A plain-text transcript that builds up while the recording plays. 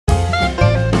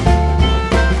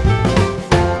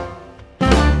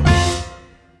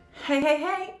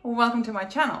Hey, welcome to my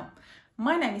channel.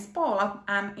 My name is Paula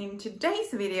and in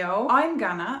today's video I'm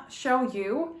gonna show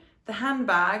you the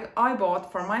handbag I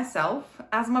bought for myself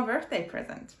as my birthday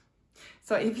present.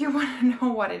 So if you want to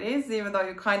know what it is, even though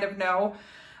you kind of know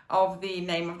of the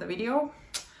name of the video,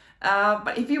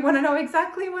 but if you want to know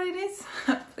exactly what it is,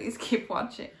 please keep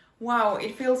watching. Wow,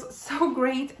 it feels so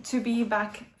great to be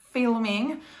back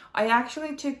filming. I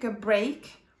actually took a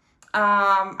break.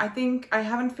 I think I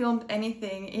haven't filmed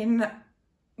anything in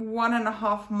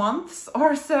 1.5 months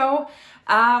or so.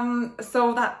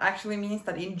 So that actually means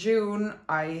that in June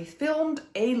I filmed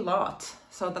a lot,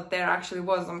 so that there actually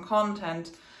was some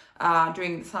content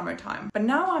during the summertime. But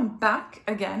now I'm back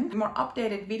again with more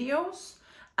updated videos,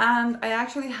 and I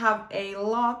actually have a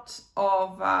lot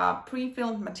of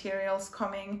pre-filmed materials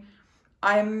coming.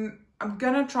 I'm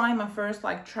gonna try my first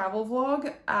travel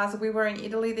vlog, as we were in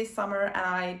Italy this summer and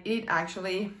I did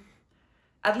actually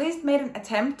at least made an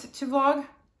attempt to vlog.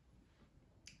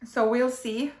 So we'll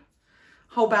see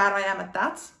how bad I am at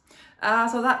that.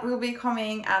 So that will be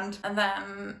coming, and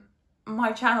then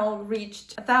my channel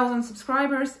reached 1,000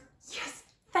 subscribers. Yes,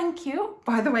 thank you,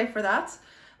 by the way, for that.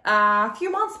 A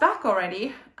few months back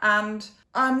already, and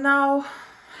I'm now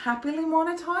happily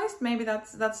monetized. Maybe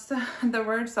that's the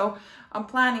word. So I'm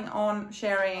planning on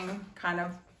sharing kind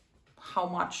of how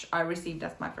much I received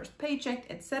as my first paycheck,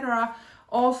 etc.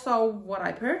 Also what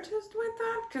I purchased with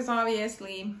that, because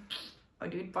obviously I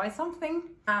did buy something,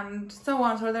 and so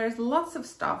on. So there's lots of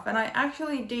stuff, and I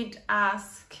actually did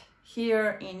ask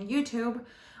here in YouTube.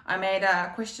 I made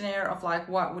a questionnaire of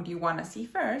what would you want to see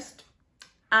first,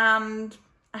 and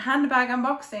a handbag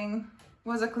unboxing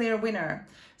was a clear winner.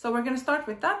 So we're gonna start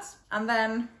with that, and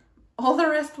then all the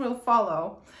rest will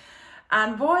follow.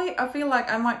 And boy, I feel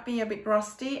like I might be a bit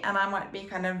rusty, and I might be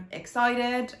kind of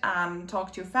excited and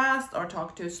talk too fast or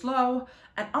talk too slow.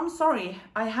 And I'm sorry,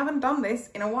 I haven't done this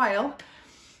in a while.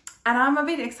 And I'm a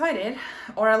bit excited,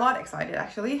 or a lot excited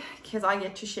actually, because I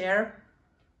get to share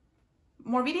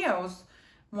more videos,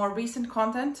 more recent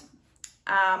content,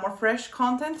 more fresh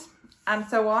content, and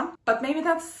so on. But maybe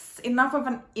that's enough of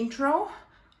an intro.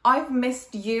 I've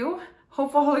missed you.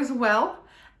 Hope all is well.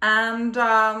 And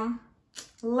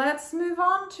let's move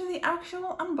on to the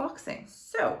actual unboxing.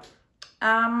 So,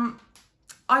 I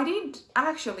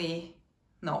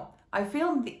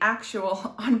filmed the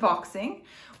actual unboxing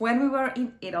when we were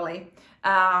in Italy.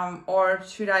 Or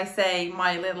should I say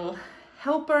my little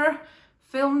helper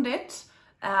filmed it.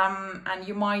 And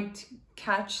you might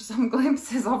catch some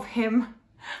glimpses of him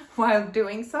while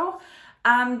doing so.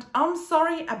 And I'm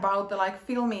sorry about the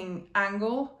filming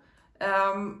angle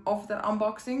of the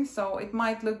unboxing, so it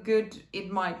might look good,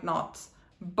 it might not,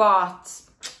 but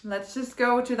let's just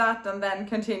go to that and then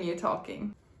continue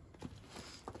talking.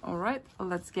 All right,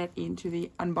 let's get into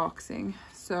the unboxing.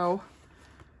 So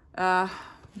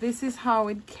this is how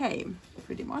it came,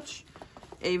 pretty much.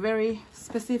 A very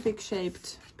specific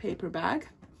shaped paper bag,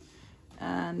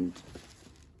 and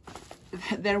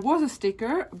there was a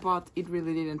sticker, but it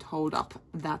really didn't hold up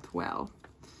that well.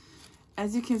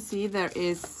 As you can see, there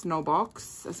is no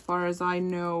box. As far as I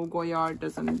know, Goyard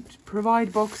doesn't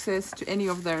provide boxes to any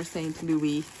of their St.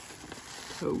 Louis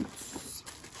totes.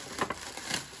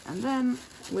 And then,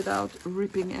 without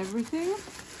ripping everything,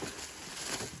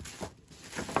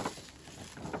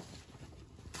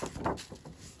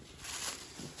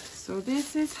 so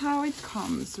this is how it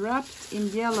comes, wrapped in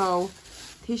yellow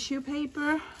tissue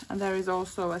paper, and there is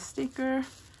also a sticker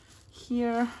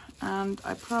here, and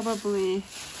I probably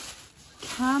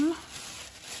can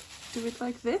do it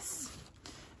like this.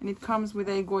 And it comes with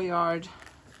a Goyard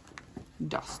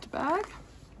dust bag,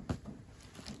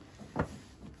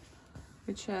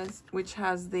 which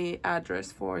has the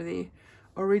address for the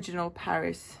original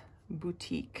Paris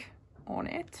boutique on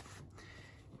it.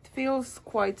 It feels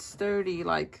quite sturdy,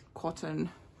 like cotton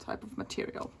type of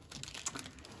material.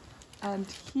 And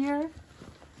here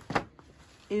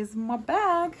is my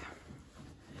bag.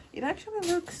 It actually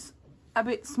looks a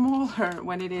bit smaller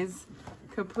when it is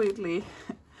completely,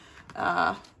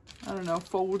 I don't know,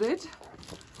 folded.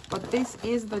 But this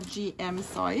is the GM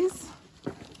size.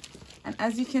 And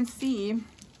as you can see,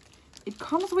 it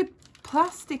comes with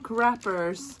plastic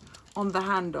wrappers on the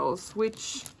handles,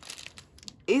 which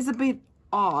is a bit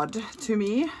odd to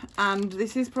me. And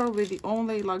this is probably the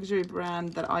only luxury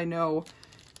brand that I know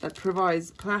that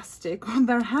provides plastic on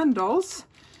their handles,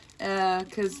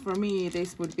 because for me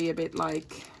this would be a bit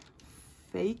like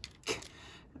fake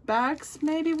bags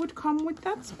maybe would come with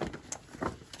that.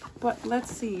 But let's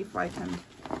see if I can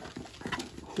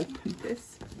open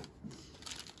this.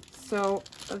 So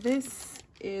this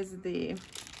is the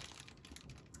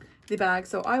the bag.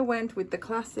 So I went with the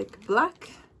classic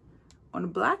black on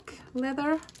black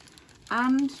leather,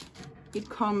 and it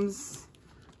comes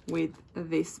with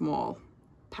this small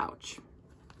pouch.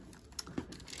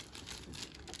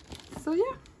 So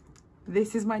yeah,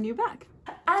 this is my new bag.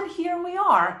 And here we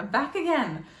are, back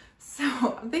again.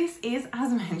 So this is,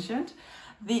 as mentioned,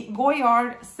 the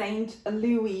Goyard St.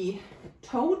 Louis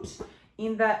tote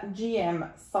in the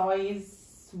GM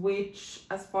size, which,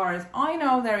 as far as I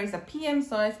know, there is a PM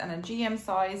size and a GM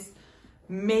size,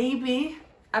 maybe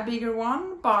a bigger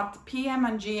one, but PM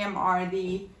and GM are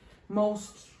the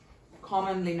most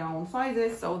commonly known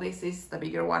sizes, so this is the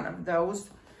bigger one of those.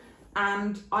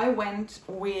 And I went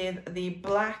with the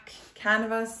black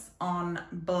canvas on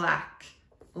black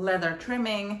leather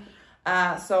trimming.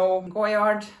 So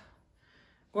Goyard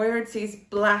sees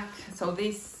black, so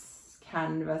this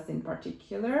canvas in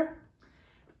particular,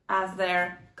 as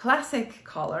their classic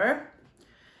color,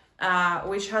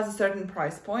 which has a certain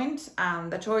price point,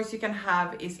 and the choice you can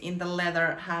have is in the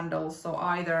leather handles, so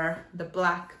either the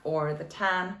black or the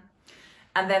tan.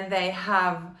 And then they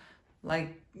have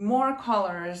like more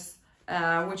colors,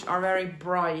 which are very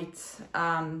bright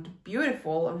and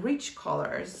beautiful, rich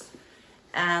colors,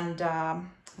 and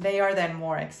they are then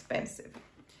more expensive.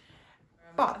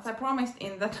 But as I promised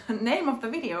in the name of the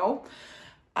video,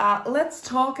 let's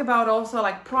talk about also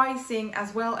like pricing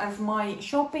as well as my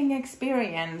shopping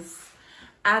experience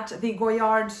at the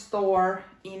Goyard store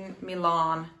in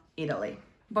Milan, Italy.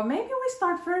 But maybe we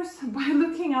start first by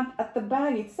looking at the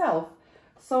bag itself.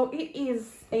 So it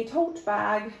is a tote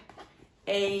bag,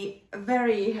 a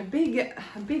very big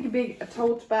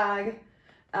tote bag,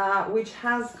 which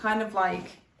has kind of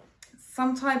like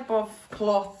some type of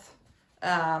cloth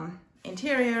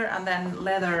interior and then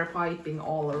leather piping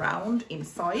all around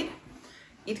inside.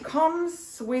 It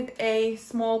comes with a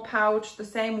small pouch the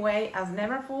same way as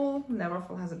Neverfull.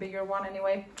 Neverfull has a bigger one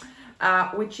anyway,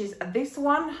 which is this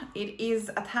one. It is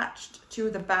attached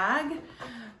to the bag,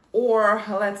 or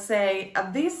let's say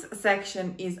this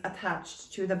section is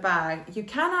attached to the bag. You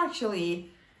can actually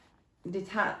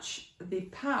detach the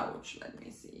pouch. Let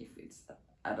me see if it's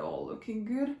at all looking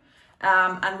good,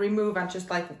 and remove and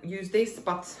just like use this,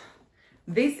 but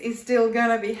this is still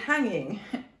gonna be hanging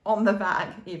on the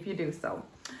bag if you do so.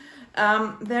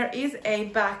 There is a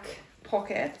back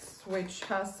pocket which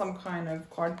has some kind of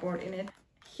cardboard in it.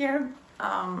 Here,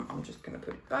 I'm just gonna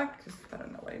put it back because I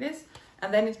don't know what it is.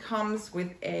 And then it comes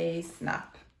with a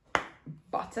snap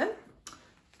button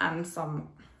and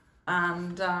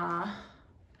I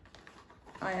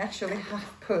actually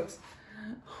have put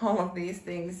all of these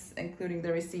things, including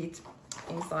the receipt,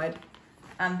 inside.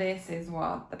 And this is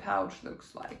what the pouch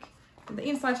looks like. And the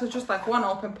inside is just like one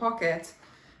open pocket.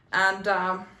 And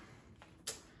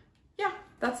yeah,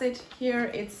 that's it. Here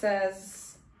it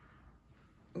says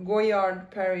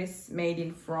Goyard Paris, made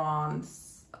in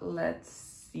France.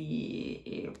 Let's see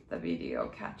if the video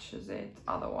catches it.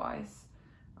 Otherwise,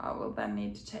 I will then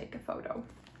need to take a photo.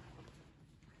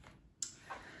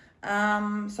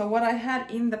 So what I had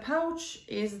in the pouch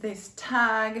is this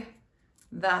tag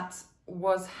that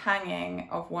was hanging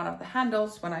off one of the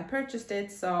handles when I purchased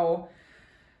it. So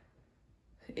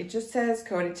it just says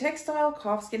coated textile,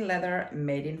 calfskin leather,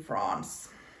 made in France.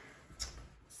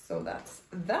 So that's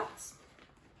that.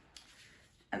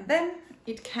 And then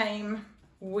it came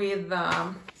with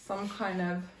some kind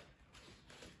of,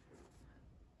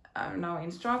 I don't know,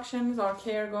 instructions or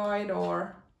care guide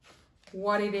or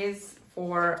what it is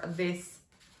for this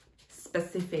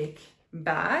specific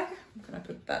bag. I'm gonna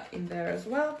put that in there as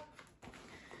well.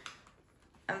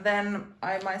 And then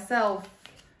I myself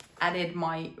added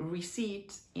my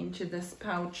receipt into this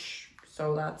pouch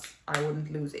so that I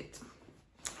wouldn't lose it.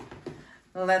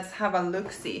 Let's have a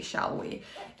look-see, shall we?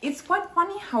 It's quite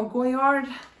funny how Goyard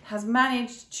has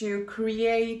managed to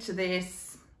create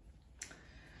this,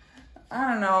 I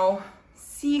don't know,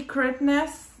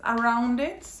 secretness around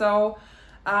it. So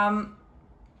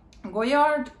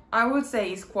Goyard, I would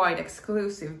say, is quite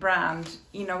exclusive brand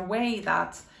in a way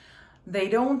that they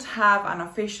don't have an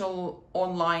official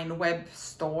online web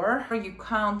store. You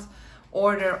can't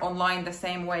order online the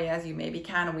same way as you maybe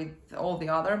can with all the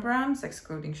other brands,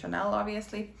 excluding Chanel,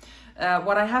 obviously.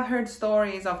 What I have heard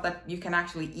stories of that you can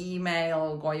actually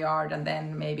email Goyard and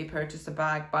then maybe purchase a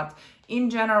bag, but in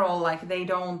general, like, they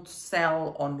don't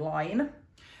sell online.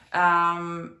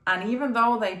 And even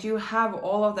though they do have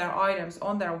all of their items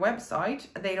on their website,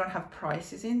 they don't have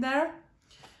prices in there.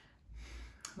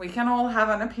 We can all have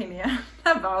an opinion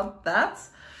about that,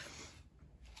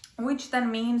 which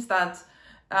then means that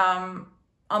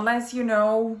unless you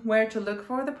know where to look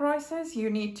for the prices, you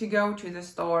need to go to the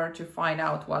store to find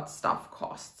out what stuff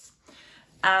costs.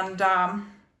 And I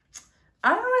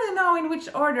don't really know in which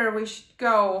order we should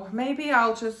go. Maybe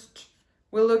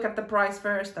we'll look at the price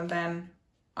first and then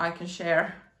I can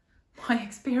share my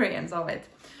experience of it.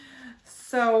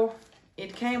 So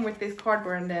it came with this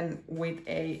cardboard and then with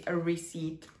a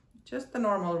receipt, just the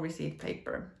normal receipt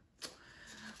paper.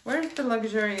 Where's the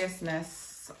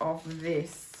luxuriousness of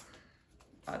this?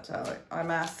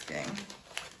 I'm asking.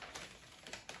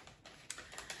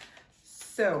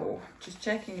 So, just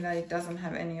checking that it doesn't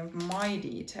have any of my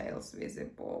details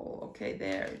visible. Okay,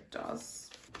 there it does.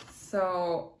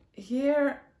 So,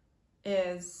 here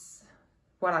is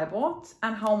what I bought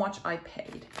and how much I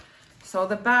paid. So,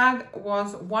 the bag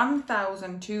was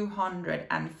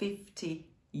 1,250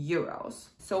 euros.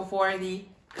 So, for the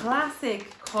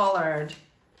classic colored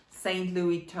St.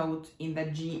 Louis tote in the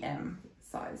GM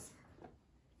size.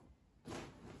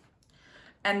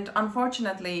 And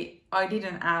unfortunately, I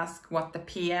didn't ask what the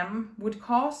PM would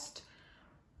cost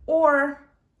or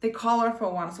the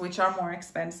colorful ones, which are more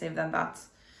expensive than that.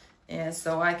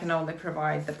 So I can only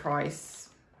provide the price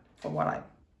for what I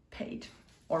paid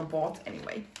or bought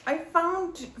anyway. I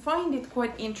find it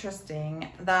quite interesting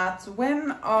that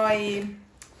when I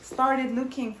started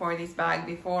looking for this bag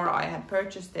before I had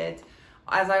purchased it,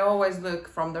 as I always look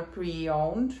from the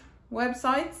pre-owned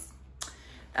websites,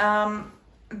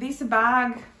 this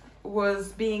bag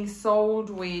was being sold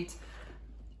with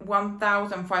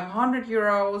 1,500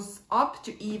 euros up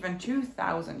to even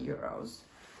 2,000 euros.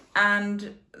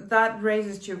 And that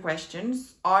raises two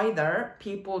questions. Either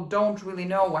people don't really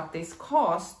know what this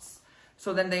costs,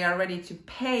 so then they are ready to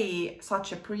pay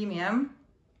such a premium,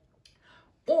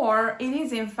 or it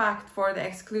is in fact for the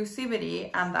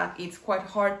exclusivity and that it's quite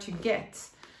hard to get.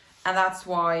 And that's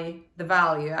why the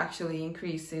value actually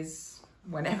increases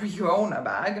whenever you own a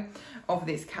bag of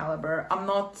this caliber. I'm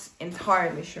not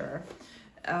entirely sure.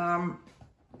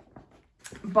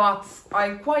 But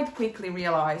I quite quickly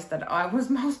realized that I was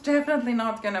most definitely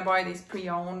not gonna buy this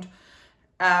pre-owned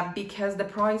because the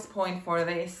price point for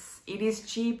this, it is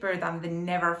cheaper than the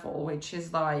Neverfull, which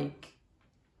is like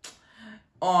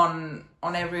on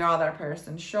every other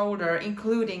person's shoulder,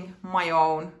 including my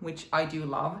own, which I do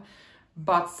love.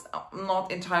 But I'm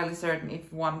not entirely certain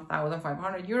if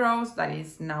 1,500 euros that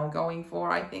is now going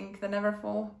for, I think, the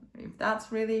Neverfull, if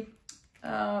that's really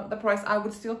the price I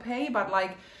would still pay. But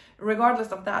like, regardless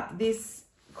of that, this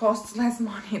costs less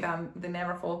money than the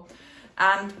Neverfull.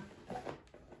 And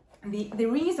the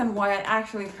reason why I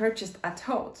actually purchased a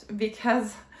tote,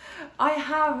 because I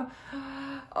have,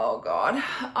 oh God,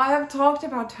 I have talked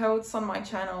about totes on my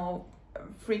channel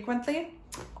frequently,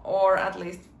 or at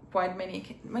least quite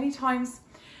many times,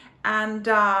 and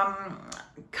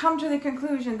come to the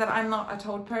conclusion that I'm not a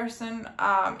tote person.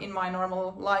 In my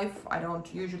normal life, I don't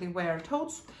usually wear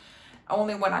totes,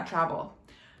 only when I travel.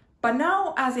 But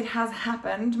now, as it has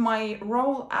happened, my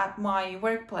role at my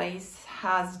workplace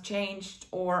has changed,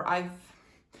 or I've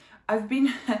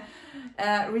been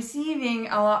receiving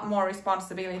a lot more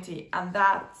responsibility, and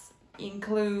that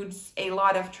includes a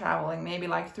lot of traveling, maybe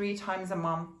like 3 times a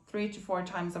month, 3 to 4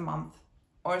 times a month,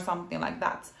 or something like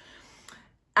that.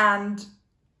 And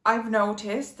I've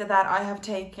noticed that I have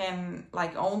taken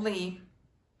like only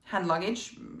hand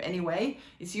luggage anyway.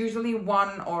 It's usually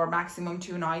 1 or maximum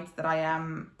 2 nights that I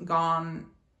am gone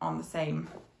on the same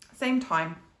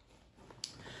time.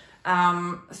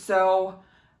 So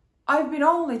I've been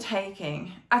only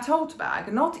taking a tote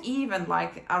bag, not even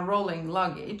like a rolling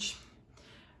luggage.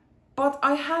 But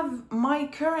I have my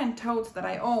current totes that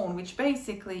I own, which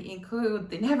basically include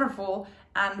the Neverfull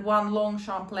and one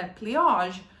Longchamp Le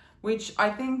Pliage, which I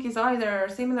think is either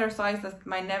similar size as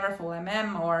my Neverfull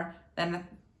MM or then a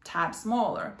tad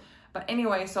smaller. But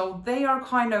anyway, so they are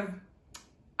kind of,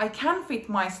 I can fit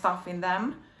my stuff in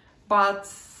them,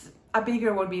 but a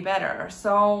bigger would be better.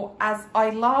 So as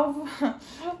I love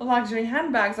luxury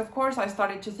handbags, of course I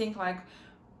started to think like,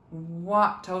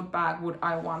 what tote bag would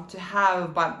I want to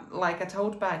have, but like a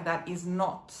tote bag that is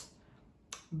not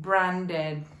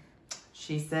branded,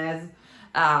 she says.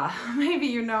 Maybe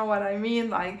you know what I mean,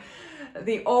 like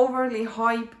the overly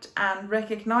hyped and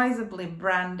recognizably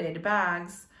branded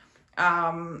bags.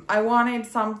 I wanted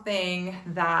something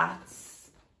that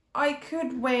I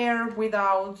could wear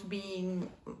without being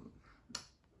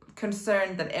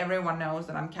concerned that everyone knows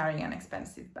that I'm carrying an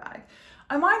expensive bag.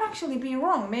 I might actually be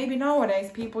wrong. Maybe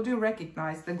nowadays people do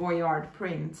recognize the Goyard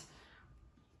print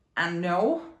and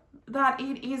know that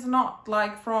it is not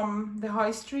like from the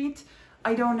high street.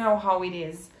 I don't know how it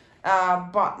is,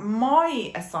 but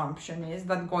my assumption is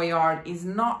that Goyard is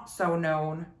not so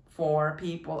known for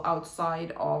people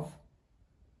outside of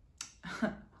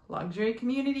luxury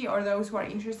community, or those who are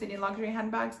interested in luxury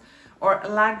handbags or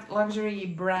luxury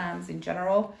brands in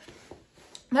general.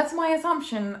 That's my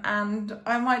assumption, and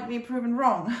I might be proven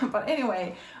wrong. But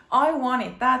anyway, I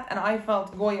wanted that, and I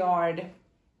felt Goyard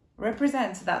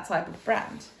represents that type of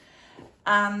brand.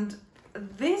 And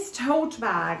this tote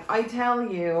bag, I tell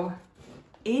you,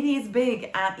 it is big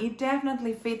and it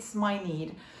definitely fits my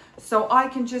need. So I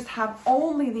can just have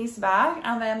only this bag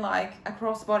and then like a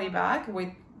crossbody bag with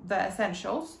the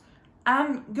essentials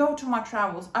and go to my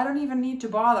travels. I don't even need to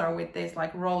bother with this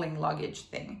like rolling luggage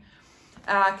thing,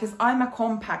 because I'm a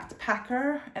compact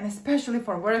packer, and especially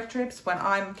for work trips when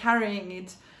I'm carrying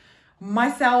it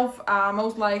myself,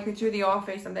 most likely to the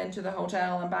office and then to the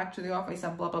hotel and back to the office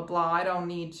and blah blah blah. I don't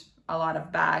need a lot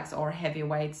of bags or heavy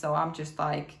weight, so I'm just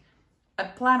like, I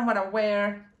plan what I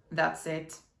wear, that's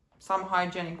it. Some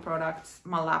hygienic products,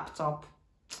 my laptop,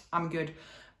 I'm good.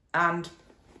 And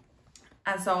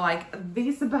so like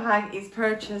this bag is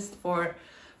purchased for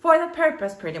that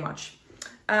purpose pretty much,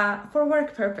 for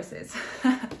work purposes.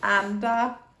 And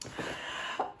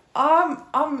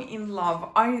I'm in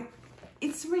love.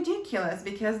 It's ridiculous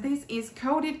because this is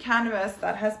coated canvas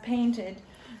that has painted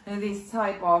this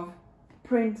type of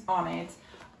print on it.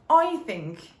 I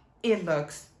think it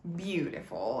looks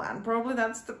beautiful, and probably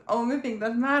that's the only thing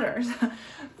that matters.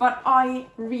 But I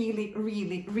really,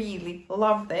 really, really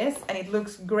love this, and it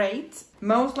looks great.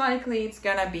 Most likely it's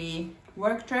gonna be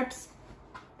work trips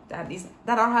that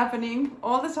are happening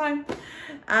all the time.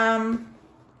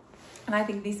 And I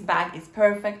think this bag is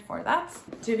perfect for that.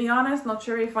 To be honest, not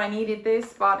sure if I needed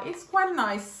this, but it's quite a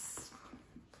nice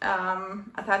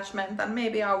attachment, and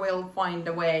maybe I will find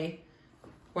a way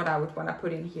what I would want to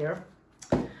put in here.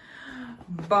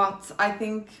 But I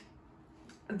think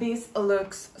this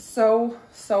looks so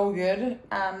good,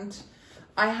 and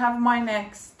I have my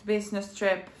next business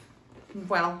trip,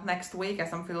 well, next week,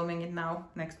 as I'm filming it now,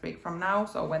 next week from now.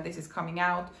 So when this is coming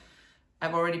out,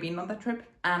 I've already been on that trip,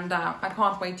 and I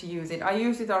can't wait to use it. I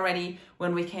used it already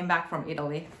when we came back from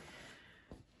Italy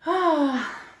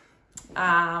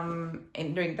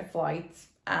during the flight,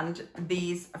 and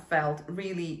these felt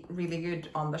really, really good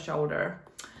on the shoulder.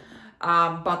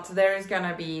 But there is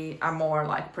gonna be a more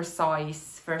like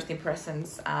precise first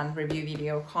impressions and review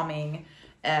video coming,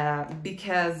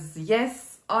 because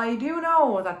yes, I do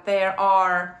know that there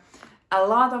are a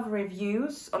lot of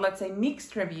reviews, or let's say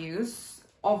mixed reviews,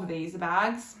 of these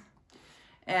bags,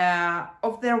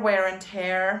 of their wear and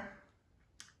tear,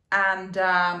 and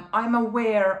I'm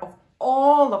aware of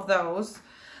all of those.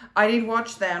 I did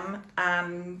watch them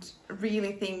and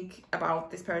really think about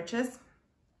this purchase,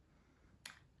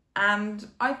 and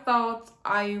I thought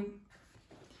I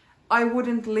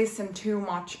wouldn't listen too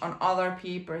much on other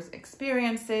people's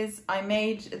experiences. I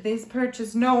made this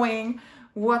purchase knowing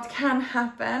what can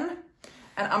happen,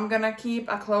 and I'm gonna keep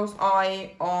a close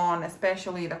eye on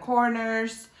especially the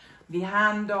corners, the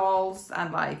handles,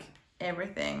 and like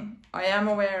everything. I am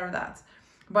aware of that,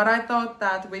 but I thought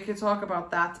that we could talk about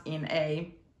that in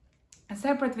a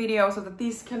separate video, so that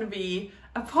this can be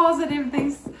a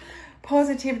positiveness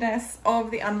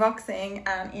of the unboxing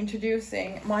and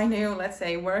introducing my new, let's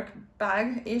say, work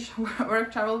bag-ish,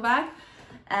 work travel bag.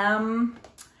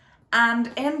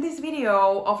 And end this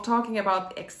video of talking about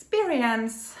the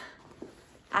experience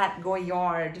at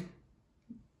Goyard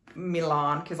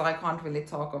Milan, because I can't really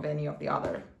talk of any of the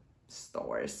other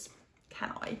stores,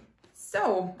 can I?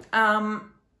 So,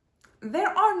 there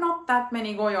are not that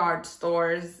many Goyard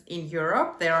stores in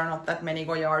Europe. There are not that many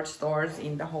Goyard stores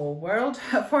in the whole world,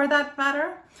 for that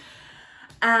matter.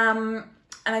 And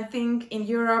I think in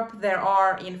Europe there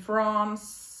are in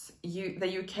France,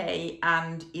 the UK,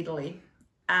 and Italy.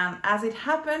 And as it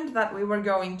happened that we were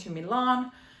going to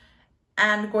Milan,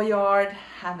 and Goyard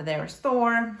have their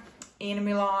store in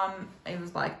Milan, it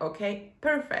was like, okay,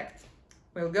 perfect.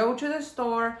 We'll go to the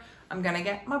store, I'm gonna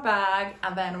get my bag,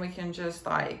 and then we can just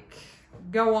like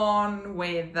go on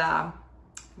with our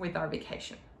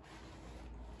vacation.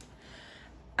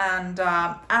 And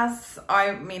as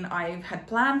I had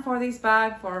planned for this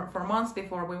bag for months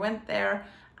before we went there,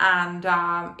 and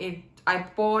I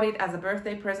bought it as a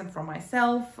birthday present for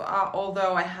myself,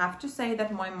 although I have to say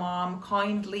that my mom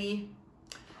kindly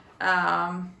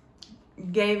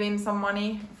gave in some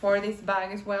money for this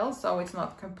bag as well, so it's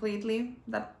not completely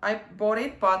that I bought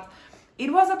it, but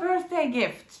it was a birthday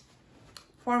gift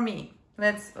for me.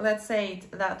 Let's say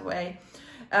it that way.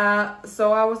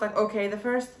 So I was like, okay, the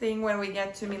first thing when we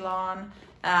get to Milan,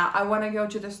 I want to go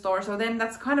to the store, so then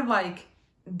that's kind of like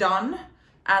done,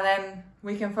 and then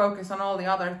we can focus on all the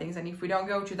other things. And if we don't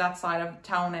go to that side of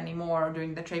town anymore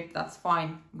during the trip, that's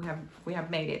fine. We have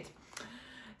made it.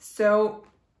 So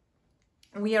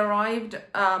we arrived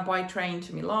by train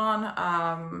to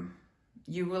Milan.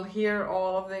 You will hear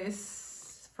all of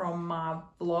this from my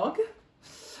vlog,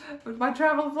 with my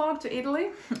travel vlog to Italy,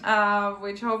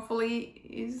 which hopefully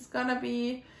is gonna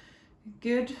be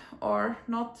good or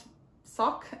not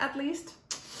suck at least.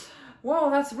 Whoa,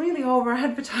 that's really over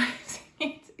advertising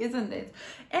it, isn't it?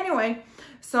 Anyway,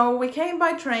 so we came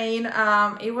by train.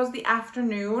 It was the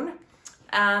afternoon,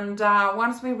 and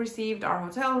once we received our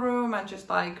hotel room and just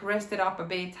like rested up a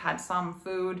bit, had some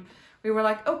food, we were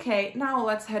like, okay, now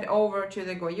let's head over to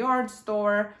the Goyard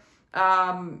store.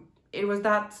 It was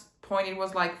that point, it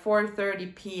was like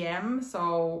 4:30 p.m,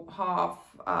 so half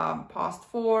past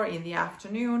 4 in the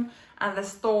afternoon, and the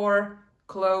store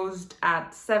closed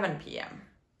at 7 p.m.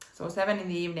 So 7 in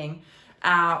the evening.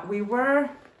 We were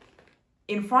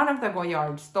in front of the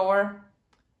Goyard store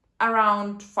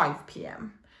around 5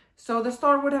 p.m. So the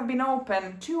store would have been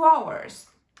open 2 hours.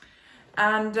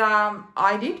 And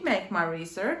I did make my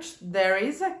research. There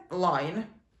is a line,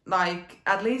 like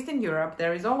at least in Europe,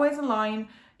 there is always a line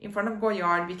in front of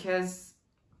Goyard, because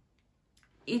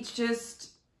it's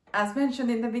just, as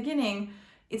mentioned in the beginning,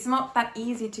 it's not that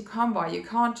easy to come by. You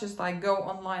can't just like go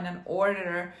online and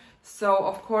order. So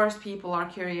of course people are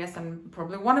curious and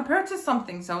probably want to purchase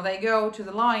something, so they go to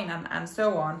the line and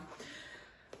so on.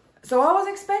 So I was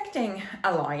expecting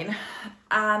a line,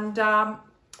 and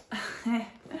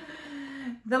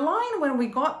the line when we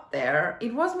got there,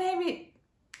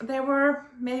 there were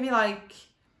maybe like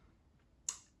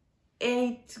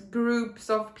 8 groups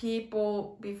of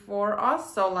people before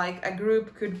us. So like a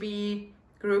group could be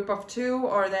group of 2,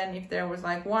 or then if there was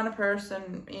like 1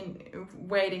 person in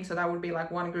waiting, so that would be like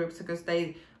 1 group, because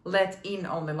they let in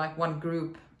only like 1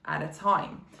 group at a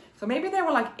time. So maybe there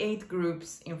were like 8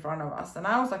 groups in front of us, and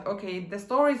I was like, okay, the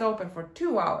store is open for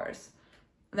 2 hours.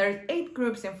 There's 8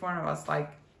 groups in front of us, like,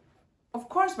 of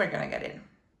course we're gonna get in.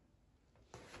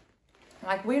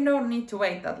 Like, we don't need to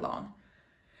wait that long,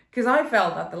 because I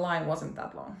felt that the line wasn't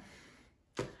that long.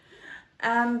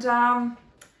 And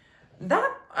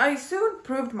that I soon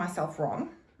proved myself wrong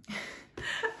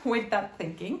with that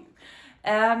thinking,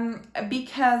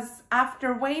 because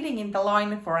after waiting in the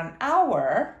line for an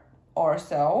hour or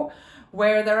so,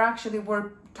 where there actually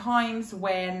were times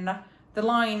when the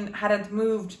line hadn't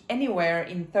moved anywhere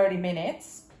in 30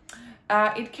 minutes,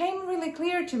 it came really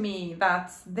clear to me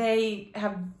that they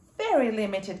have very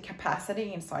limited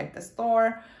capacity inside the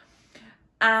store,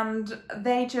 and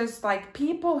they just, like,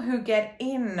 people who get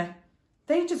in,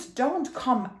 they just don't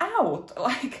come out.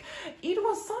 Like, it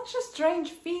was such a strange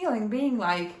feeling being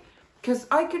like, because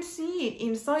I could see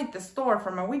inside the store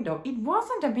from a window. It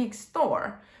wasn't a big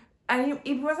store, and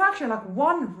it was actually like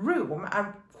 1 room,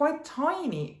 a quite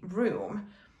tiny room.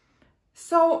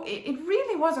 So it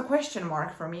really was a question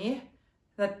mark for me,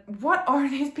 that what are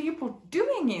these people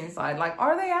doing inside? Like,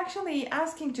 are they actually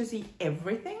asking to see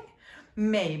everything?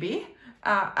 Maybe.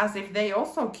 As if they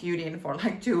also queued in for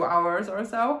like 2 hours or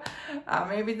so.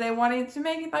 Maybe they wanted to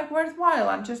make it like worthwhile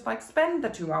and just like spend the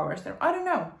 2 hours there. I don't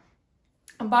know.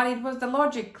 But it was the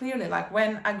logic clearly, like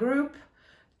when a group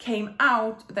came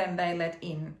out, then they let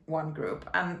in 1 group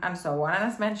and so on. And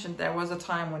as mentioned, there was a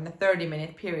time when the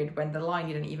 30-minute period when the line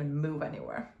didn't even move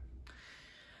anywhere.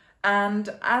 And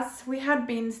as we had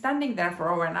been standing there for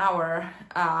over an hour,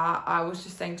 I was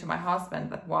just saying to my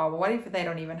husband that, wow, what if they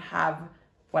don't even have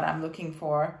what I'm looking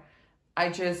for? I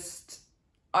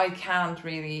can't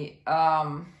really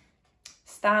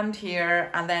stand here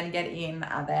and then get in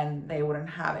and then they wouldn't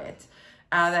have it.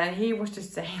 And then he was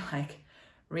just saying like,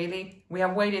 really, we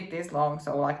have waited this long,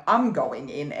 so like, I'm going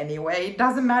in anyway. It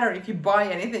doesn't matter if you buy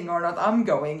anything or not, I'm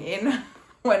going in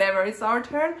whenever it's our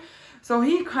turn. So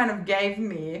he kind of gave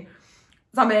me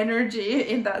some energy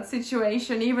in that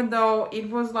situation, even though it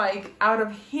was like out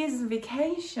of his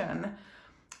vacation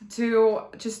to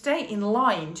stay in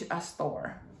line to a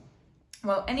store.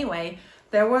 Well, anyway,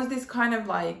 there was this kind of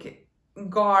like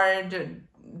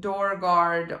door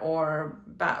guard or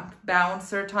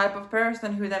bouncer type of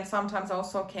person who then sometimes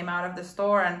also came out of the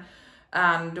store,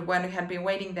 and when we had been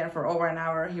waiting there for over an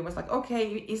hour, he was like, okay,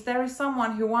 is there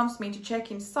someone who wants me to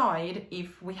check inside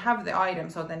if we have the item,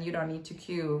 so then you don't need to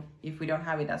queue if we don't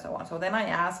have it and so on. So then I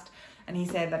asked, and he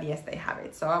said that yes, they have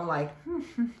it. So I'm like,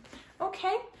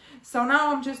 okay. So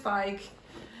now I'm just like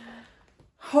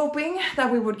hoping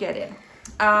that we would get in.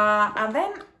 And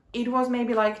then it was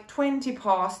maybe like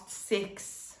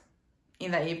 6:20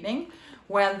 in the evening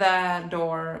when the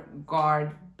door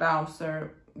guard,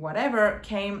 bouncer, whatever,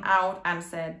 came out and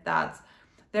said that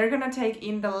they're gonna take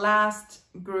in the last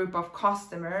group of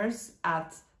customers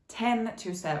at 10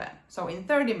 to 7. So in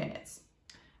 30 minutes,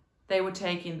 they would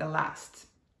take in the last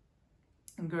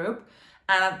group.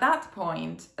 And at that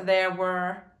point, there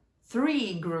were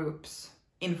 3 groups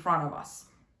in front of us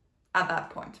at that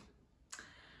point.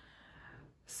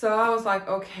 So I was like,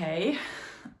 okay.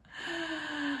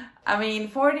 I mean,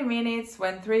 40 minutes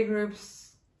when 3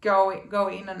 groups go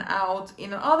in and out.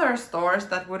 In other stores,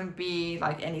 that wouldn't be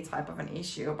like any type of an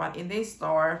issue, but in this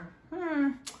store,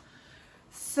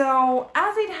 So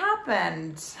as it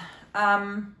happened,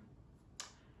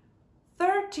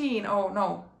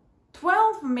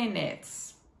 12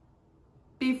 minutes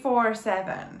before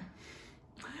 7,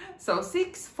 so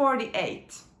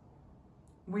 6:48,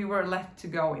 we were left to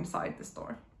go inside the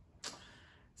store.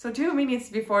 So 2 minutes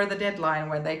before the deadline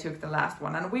when they took the last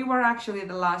one, and we were actually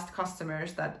the last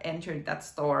customers that entered that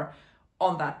store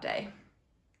on that day.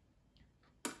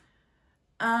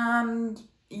 And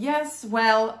yes,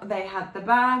 well, they had the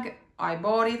bag, I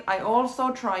bought it. I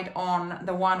also tried on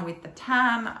the one with the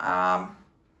tan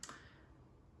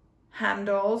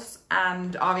handles,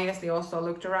 and obviously also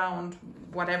looked around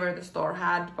whatever the store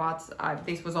had, but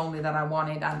this was only that I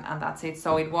wanted, and that's it.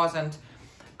 So it wasn't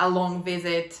a long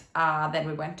visit. Then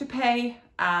we went to pay,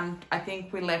 and I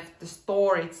think we left the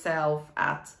store itself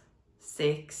at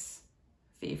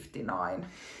 6:59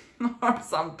 or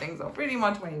something, so pretty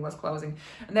much when it was closing,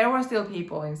 and there were still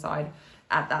people inside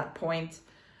at that point.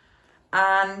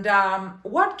 And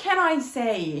what can I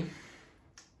say?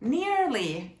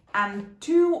 Nearly and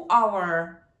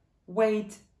 2-hour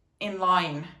wait in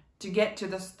line to get to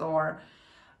the store.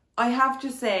 I have to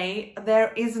say,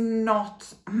 there is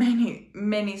not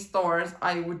many stores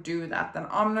I would do that, and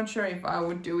I'm not sure if I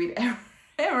would do it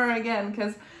ever again,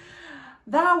 because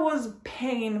that was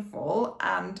painful,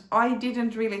 and I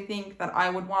didn't really think that I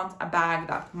would want a bag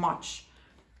that much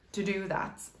to do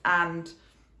that. And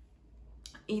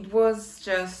it was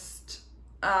just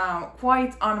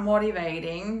quite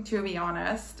unmotivating, to be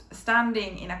honest,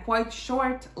 standing in a quite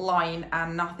short line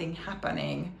and nothing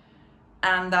happening,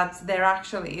 and that there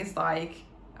actually is like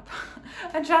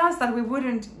a chance that we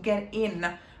wouldn't get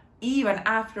in even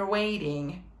after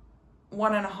waiting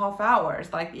 1.5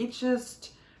 hours. Like,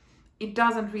 it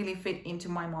doesn't really fit into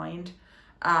my mind.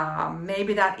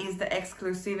 Maybe that is the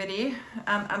exclusivity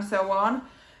and so on.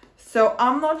 So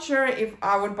I'm not sure if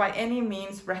I would by any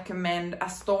means recommend a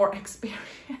store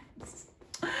experience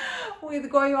with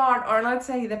Goyard, or let's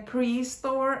say the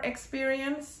pre-store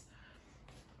experience.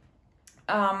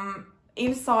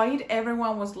 Inside,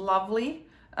 everyone was lovely.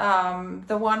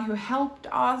 The one who helped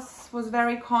us was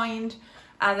very kind,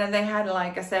 and then they had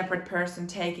like a separate person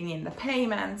taking in the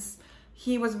payments.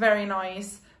 He was very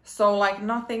nice. So like,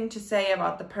 nothing to say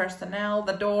about the personnel.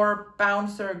 The door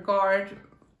bouncer guard,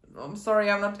 I'm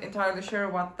sorry, I'm not entirely sure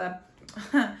what the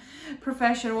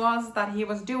profession was that he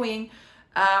was doing.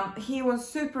 He was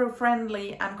super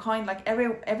friendly and kind. Like,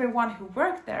 everyone who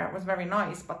worked there was very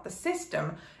nice, but the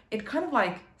system, it kind of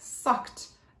like sucked,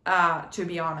 to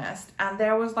be honest. And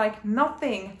there was like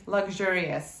nothing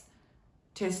luxurious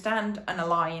to stand in a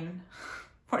line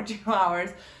for 2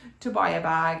 hours to buy a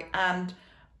bag. And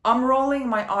I'm rolling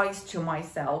my eyes to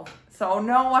myself, so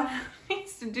no one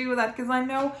needs to do that, because I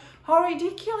know how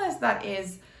ridiculous that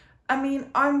is. I mean,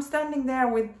 I'm standing there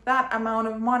with that amount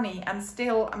of money, and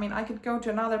still, I mean, I could go to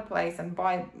another place and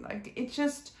buy, like, it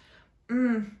just,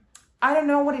 I don't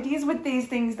know what it is with these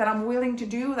things that I'm willing to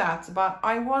do that, but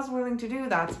I was willing to do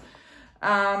that.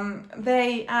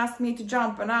 They asked me to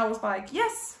jump, and I was like,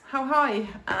 yes, how high?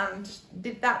 And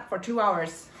did that for 2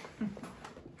 hours.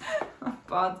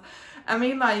 But I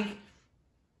mean, like,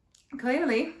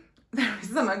 clearly there is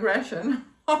some aggression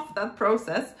of that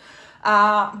process,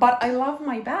 but I love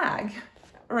my bag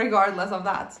regardless of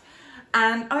that.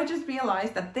 And I just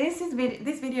realized that this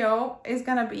video is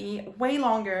gonna be way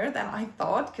longer than I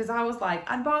thought, because I was like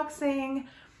unboxing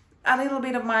a little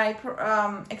bit of my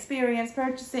experience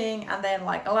purchasing, and then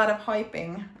like a lot of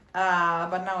hyping,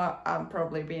 but now I've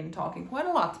probably been talking quite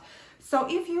a lot. So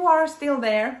if you are still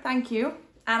there, thank you.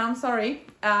 And I'm sorry,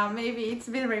 maybe it's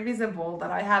very visible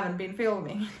that I haven't been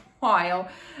filming in a while,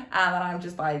 and that I'm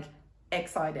just like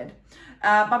excited.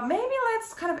 But maybe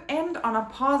let's kind of end on a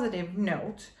positive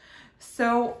note.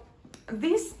 So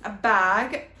this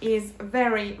bag is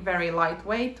very, very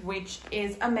lightweight, which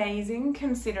is amazing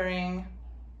considering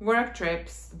work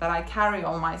trips that I carry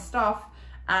all my stuff.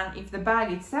 And if the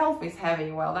bag itself is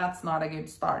heavy, well, that's not a good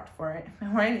start for it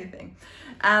or anything.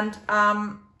 And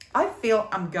I feel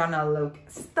I'm gonna look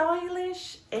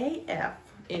stylish AF,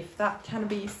 if that can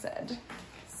be said.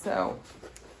 So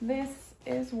this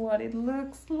is what it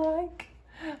looks like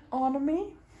on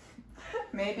me.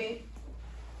 Maybe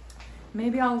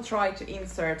I'll try to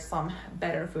insert some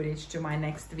better footage to my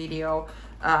next video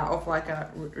of like a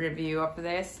review of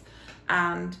this.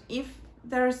 And if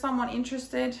there's someone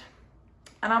interested.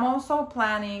 And I'm also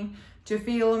planning to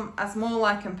film a small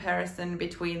like comparison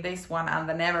between this one and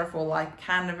the Neverfull like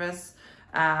canvas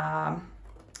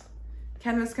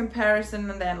comparison,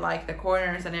 and then like the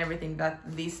corners and everything that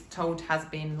this tote has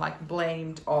been like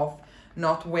blamed of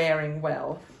not wearing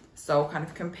well. So kind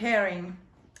of comparing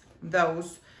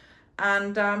those.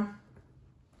 And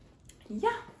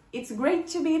yeah, it's great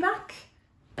to be back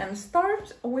and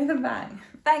start with a bang.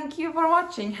 Thank you for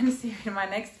watching and see you in my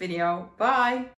next video. Bye!